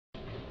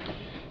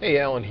Hey,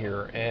 Alan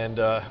here, and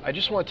I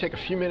just want to take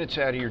a few minutes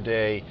out of your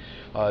day.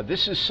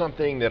 This is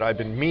something that I've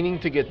been meaning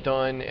to get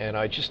done, and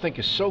I just think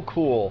is so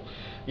cool.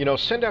 You know,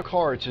 Send Out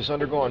Cards has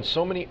undergone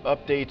so many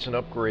updates and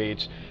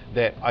upgrades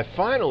that I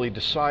finally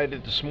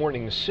decided this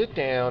morning to sit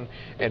down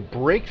and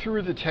break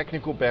through the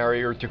technical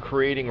barrier to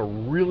creating a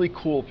really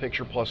cool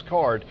Picture Plus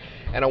card,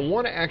 and I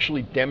want to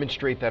actually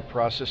demonstrate that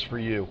process for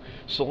you.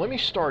 So let me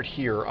start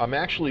here. I'm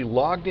actually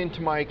logged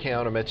into my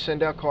account. I'm at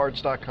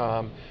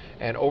sendoutcards.com.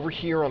 And over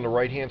here on the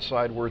right hand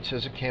side where it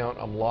says account,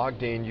 I'm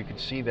logged in. You can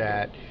see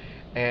that.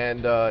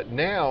 And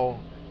now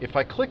if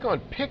I click on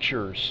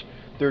pictures,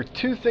 there are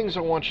two things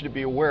I want you to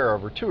be aware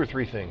of, or two or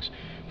three things.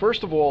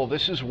 First of all,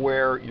 this is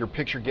where your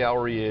picture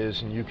gallery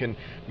is, and you can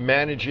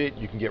manage it.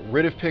 You can get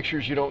rid of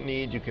pictures you don't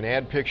need. You can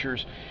add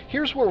pictures.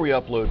 Here's where we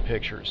upload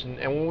pictures. And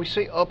when we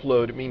say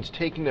upload, it means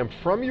taking them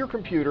from your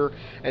computer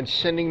and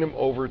sending them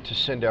over to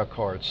Send Out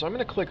Cards. So I'm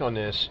going to click on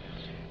this,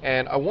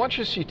 and I want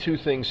you to see two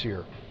things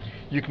here.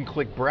 You can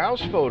click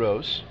Browse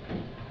Photos,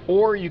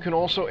 or you can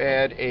also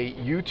add a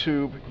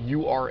YouTube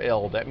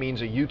URL. That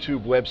means a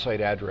YouTube website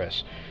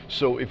address.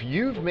 So if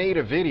you've made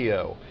a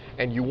video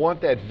and you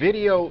want that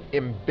video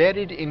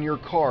embedded in your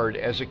card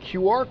as a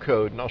QR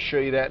code, and I'll show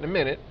you that in a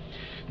minute,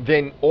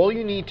 then all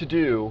you need to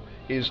do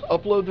is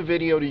upload the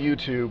video to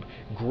YouTube,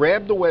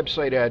 grab the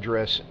website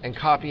address, and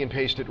copy and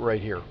paste it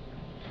right here.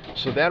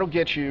 So that'll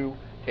get you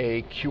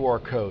a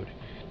QR code.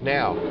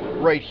 Now,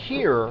 right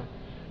here,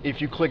 if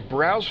you click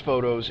Browse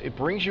Photos, it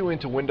brings you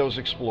into Windows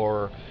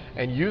Explorer,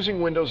 and using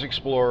Windows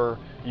Explorer,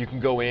 you can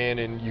go in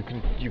and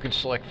you can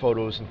select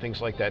photos and things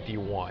like that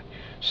you want.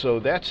 So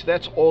that's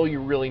all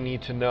you really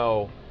need to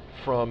know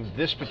from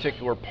this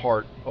particular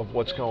part of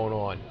what's going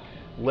on.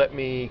 Let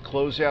me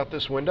close out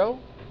this window,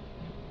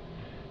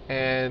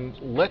 and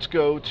let's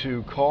go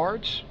to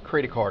Cards,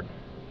 Create a Card.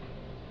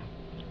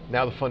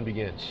 Now the fun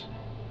begins.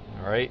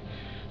 All right.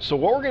 So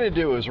what we're going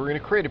to do is we're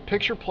going to create a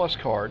Picture Plus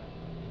card.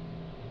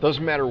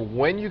 Doesn't matter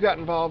when you got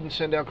involved in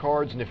Send Out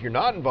Cards, and if you're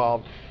not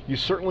involved, you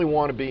certainly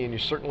want to be, and you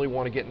certainly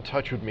want to get in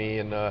touch with me,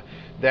 and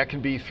that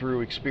can be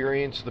through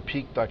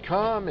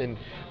experiencethepeak.com, and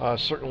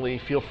certainly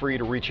feel free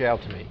to reach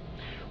out to me.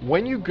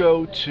 When you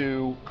go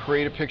to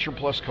create a Picture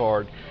Plus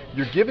card,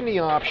 you're given the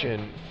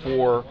option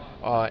for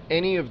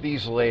any of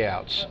these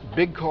layouts: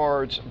 big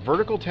cards,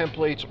 vertical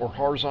templates, or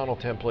horizontal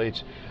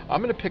templates.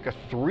 I'm going to pick a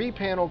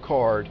 3-panel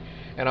card,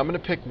 and I'm going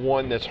to pick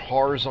one that's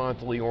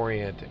horizontally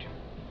oriented.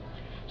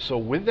 So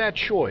with that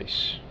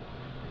choice,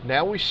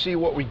 now we see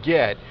what we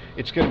get.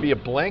 It's going to be a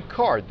blank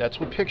card. That's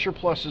what Picture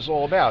Plus is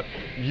all about.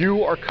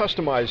 You are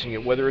customizing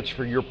it, whether it's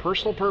for your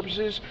personal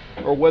purposes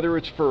or whether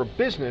it's for a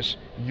business,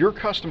 you're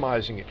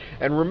customizing it.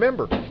 And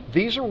remember,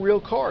 these are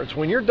real cards.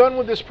 When you're done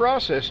with this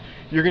process,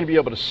 you're going to be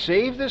able to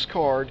save this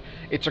card.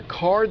 It's a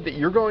card that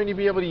you're going to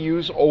be able to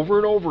use over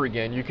and over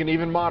again. You can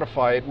even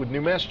modify it with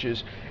new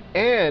messages.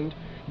 And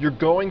you're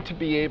going to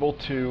be able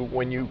to,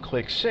 when you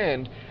click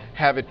send,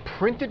 have it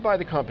printed by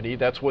the company,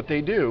 that's what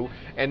they do,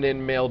 and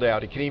then mailed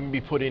out. It can even be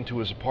put into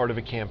as a part of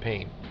a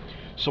campaign.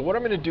 So what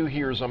I'm going to do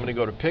here is I'm going to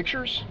go to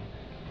Pictures,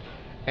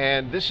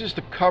 and this is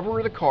the cover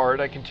of the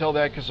card. I can tell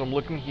that because I'm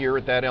looking here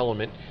at that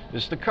element.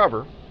 This is the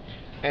cover,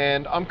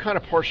 and I'm kind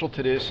of partial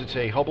to this. It's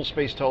a Hubble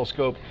Space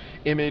Telescope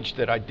image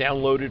that I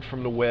downloaded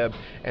from the web,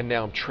 and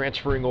now I'm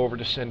transferring over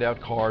to Send Out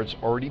Cards,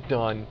 already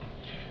done.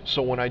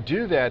 So when I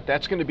do that,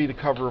 that's going to be the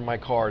cover of my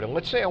card. And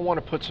let's say I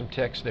want to put some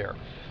text there.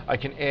 I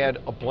can add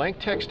a blank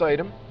text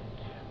item.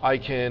 I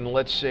can,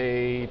 let's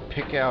say,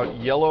 pick out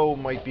yellow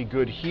might be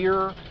good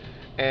here,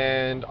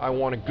 and I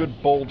want a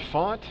good bold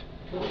font,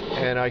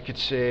 and I could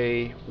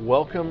say,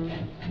 welcome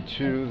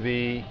to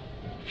the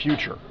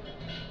future.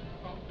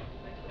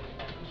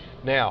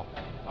 Now,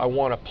 I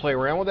want to play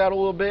around with that a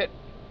little bit.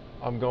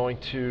 I'm going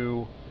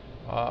to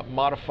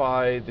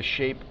modify the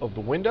shape of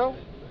the window.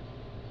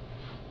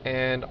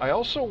 And I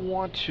also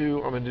want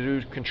to, I'm going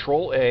to do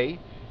Control A,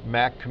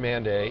 Mac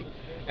Command A,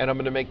 and I'm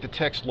going to make the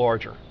text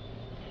larger.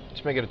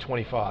 Let's make it a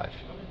 25.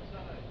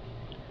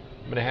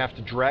 I'm going to have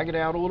to drag it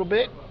out a little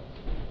bit,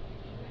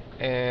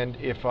 and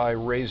if I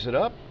raise it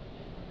up,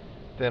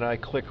 then I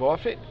click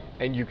off it,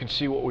 and you can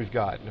see what we've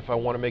got. And if I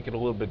want to make it a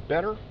little bit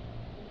better,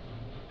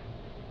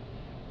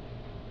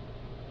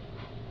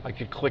 I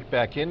could click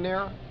back in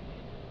there.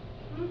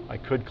 I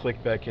could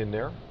click back in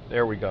there.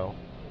 There we go.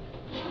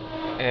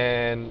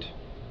 And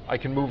I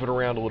can move it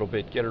around a little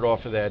bit, get it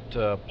off of that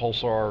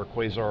pulsar or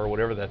quasar or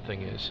whatever that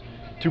thing is.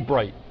 Too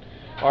bright.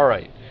 All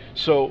right,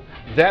 so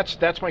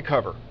that's my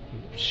cover.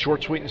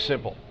 Short, sweet, and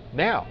simple.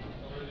 Now,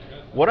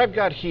 what I've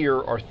got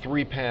here are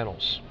 3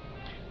 panels.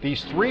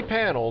 These 3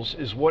 panels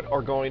is what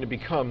are going to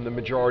become the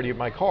majority of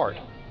my card.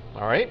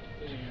 All right,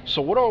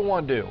 so what do I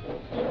want to do?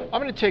 I'm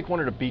going to take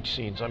one of the beach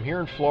scenes. I'm here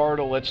in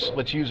Florida.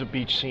 Let's use a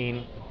beach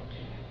scene,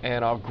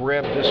 and I'll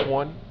grab this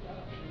one,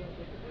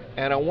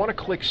 and I want to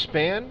click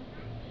span.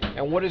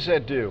 And what does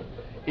that do?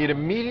 It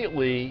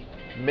immediately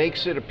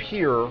makes it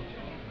appear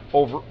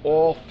over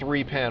all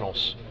 3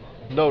 panels.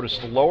 Notice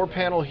the lower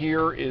panel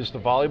here is the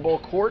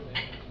volleyball court.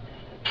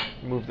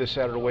 Move this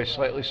out of the way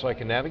slightly so I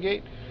can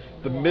navigate.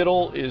 The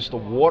middle is the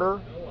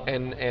water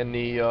and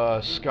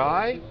the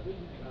sky,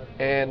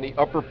 and the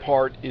upper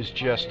part is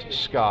just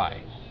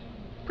sky.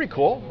 Pretty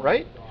cool,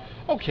 right?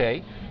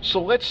 Okay,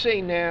 so let's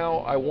say now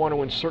I want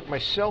to insert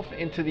myself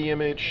into the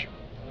image,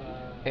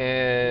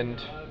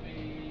 and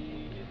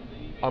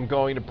I'm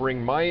going to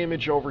bring my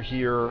image over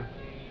here,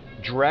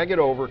 drag it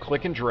over,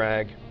 click and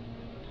drag,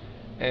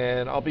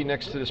 and I'll be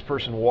next to this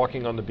person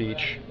walking on the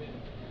beach,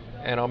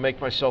 and I'll make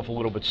myself a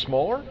little bit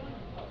smaller,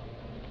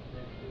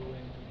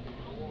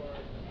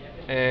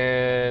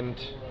 and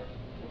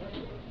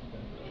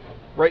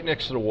right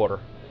next to the water.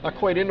 Not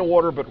quite in the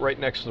water, but right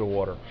next to the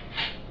water.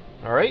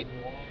 All right?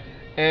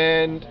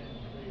 And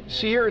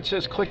see here it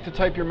says click to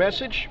type your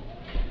message.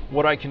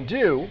 What I can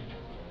do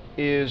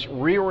is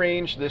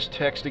rearrange this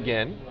text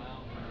again.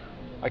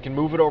 I can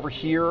move it over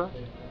here,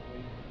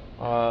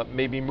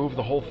 maybe move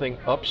the whole thing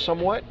up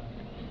somewhat,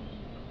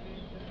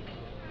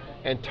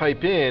 and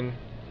type in,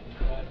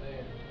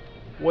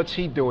 what's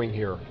he doing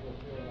here?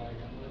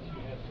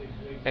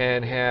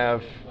 And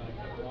have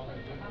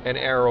an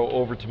arrow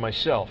over to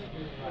myself.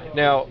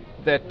 Now,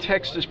 that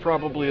text is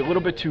probably a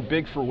little bit too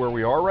big for where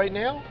we are right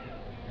now,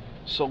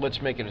 so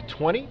let's make it a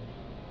 20.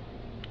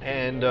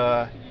 And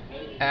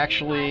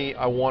actually,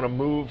 I want to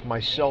move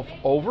myself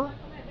over.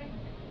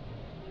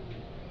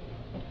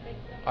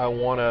 I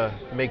want to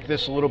make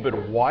this a little bit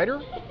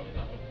wider.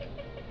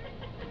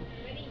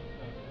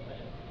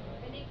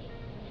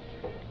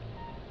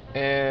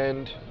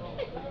 And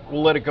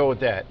we'll let it go with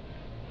that.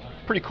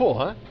 Pretty cool,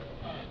 huh?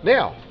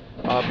 Now,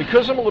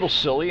 because I'm a little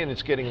silly and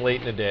it's getting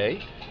late in the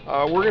day,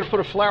 we're going to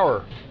put a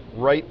flower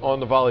right on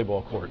the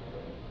volleyball court.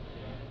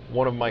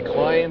 One of my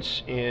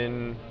clients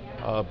in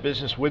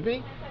business with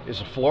me is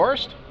a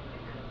florist,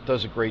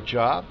 does a great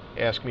job.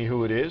 Ask me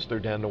who it is. They're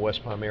down in the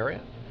West Palm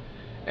area.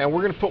 And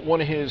we're going to put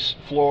one of his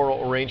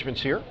floral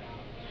arrangements here.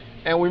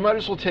 And we might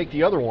as well take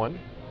the other one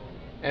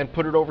and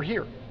put it over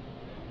here.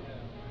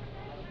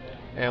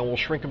 And we'll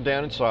shrink them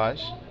down in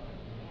size.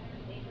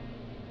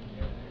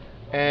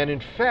 And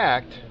in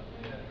fact,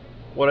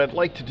 what I'd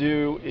like to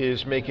do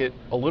is make it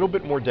a little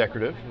bit more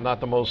decorative. I'm not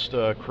the most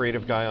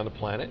creative guy on the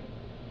planet.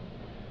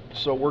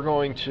 So we're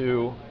going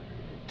to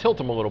tilt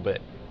them a little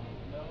bit.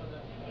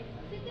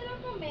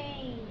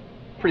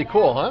 Pretty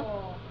cool, huh?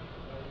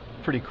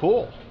 Pretty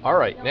cool. All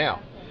right,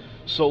 now,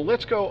 so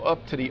let's go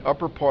up to the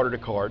upper part of the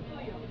card,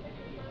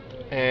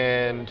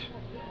 and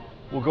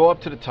we'll go up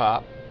to the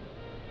top,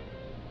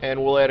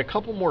 and we'll add a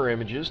couple more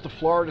images. The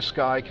Florida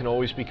sky can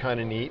always be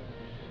kind of neat,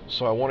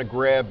 so I want to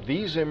grab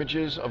these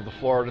images of the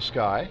Florida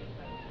sky.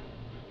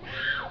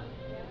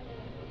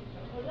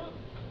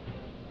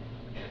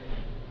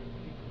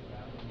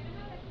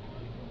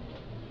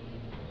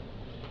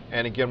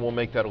 And again, we'll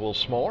make that a little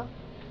smaller.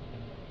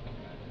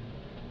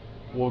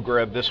 We'll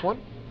grab this one,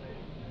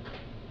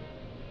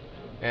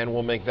 and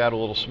we'll make that a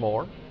little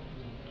smaller.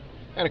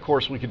 And of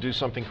course, we could do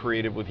something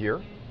creative with here.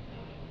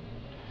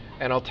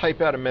 And I'll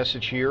type out a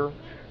message here.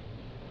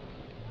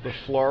 The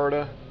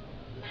Florida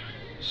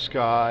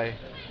sky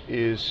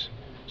is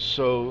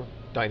so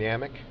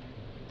dynamic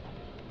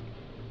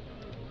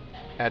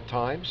at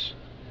times.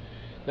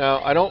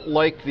 Now, I don't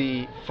like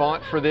the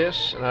font for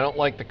this, and I don't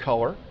like the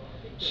color.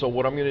 So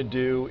what I'm going to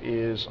do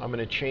is I'm going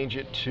to change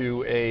it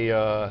to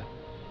a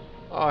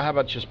how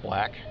about just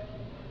black?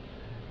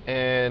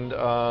 And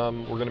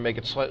we're going to make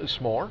it slightly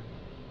smaller.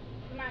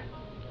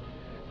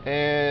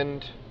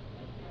 And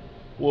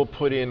we'll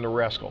put in the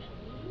rascal.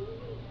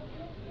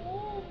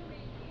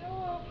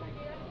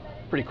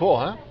 Pretty cool,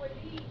 huh?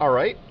 All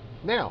right.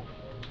 Now,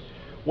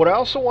 what I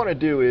also want to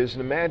do is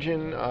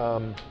imagine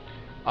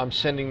I'm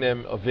sending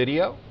them a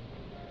video.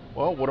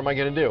 Well, what am I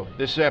going to do?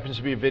 This happens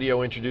to be a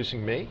video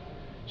introducing me,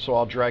 so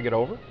I'll drag it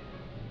over.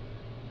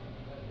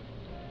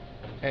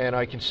 And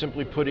I can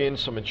simply put in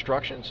some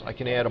instructions. I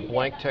can add a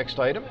blank text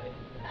item.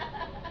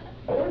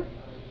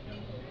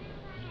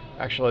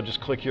 Actually, I'll just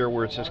click here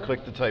where it says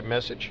click to type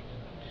message.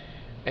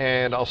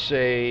 And I'll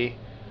say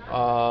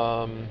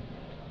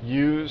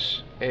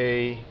use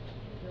a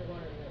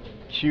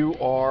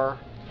QR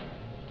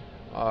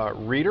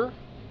reader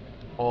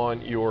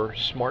on your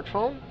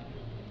smartphone,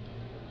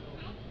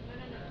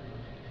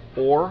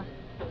 or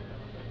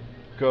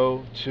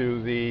go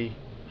to the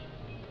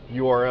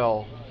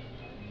URL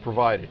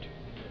provided.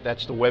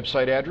 That's the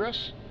website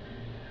address.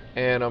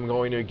 And I'm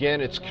going to,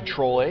 again, it's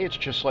Control A. It's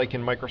just like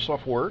in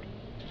Microsoft Word.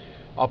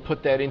 I'll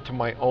put that into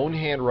my own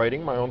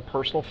handwriting, my own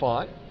personal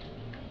font.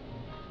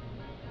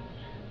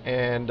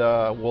 And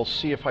we'll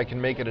see if I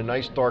can make it a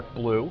nice dark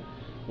blue.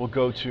 We'll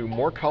go to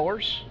more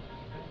colors.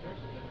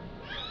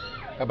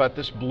 How about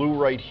this blue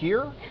right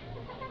here?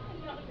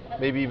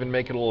 Maybe even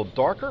make it a little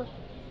darker.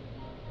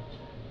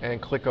 And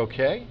click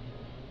OK.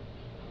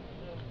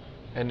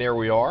 And there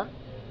we are.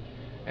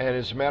 And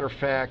as a matter of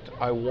fact,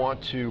 I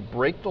want to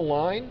break the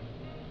line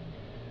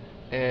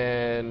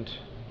and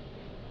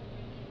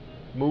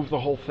move the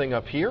whole thing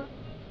up here.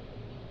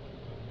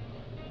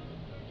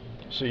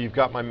 So you've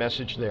got my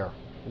message there.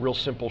 Real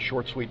simple,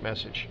 short, sweet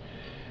message.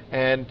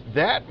 And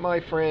that, my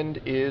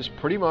friend, is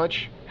pretty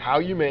much how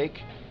you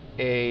make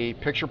a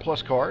Picture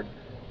Plus card.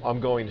 I'm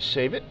going to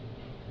save it.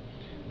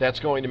 that's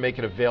going to make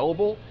it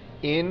available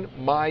in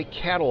my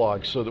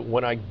catalog, so that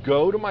when I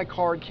go to my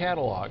card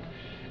catalog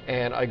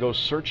and I go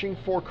searching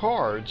for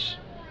cards,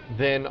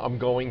 then I'm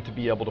going to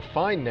be able to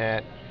find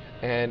that,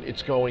 and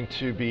it's going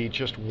to be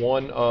just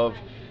one of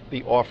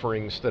the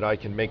offerings that I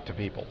can make to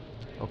people.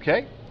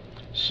 Okay?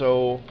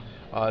 So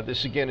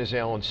this again is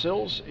Alan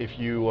Sills. If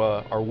you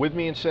are with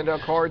me in Send Out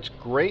Cards,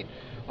 great.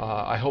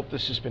 I hope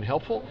this has been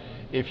helpful.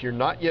 If you're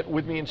not yet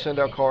with me in Send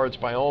Out Cards,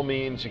 by all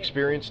means,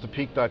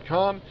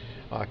 experiencethepeak.com.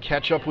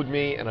 Catch up with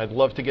me, and I'd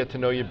love to get to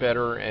know you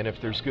better. And if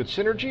there's good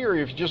synergy, or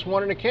if you just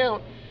want an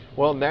account,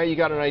 well, now you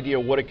got an idea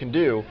what it can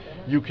do.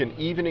 You can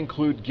even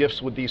include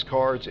gifts with these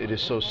cards. It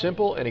is so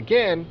simple. And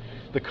again,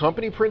 the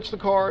company prints the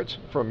cards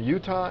from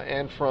Utah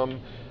and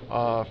from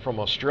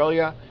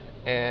Australia,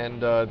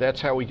 and that's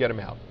how we get them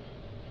out.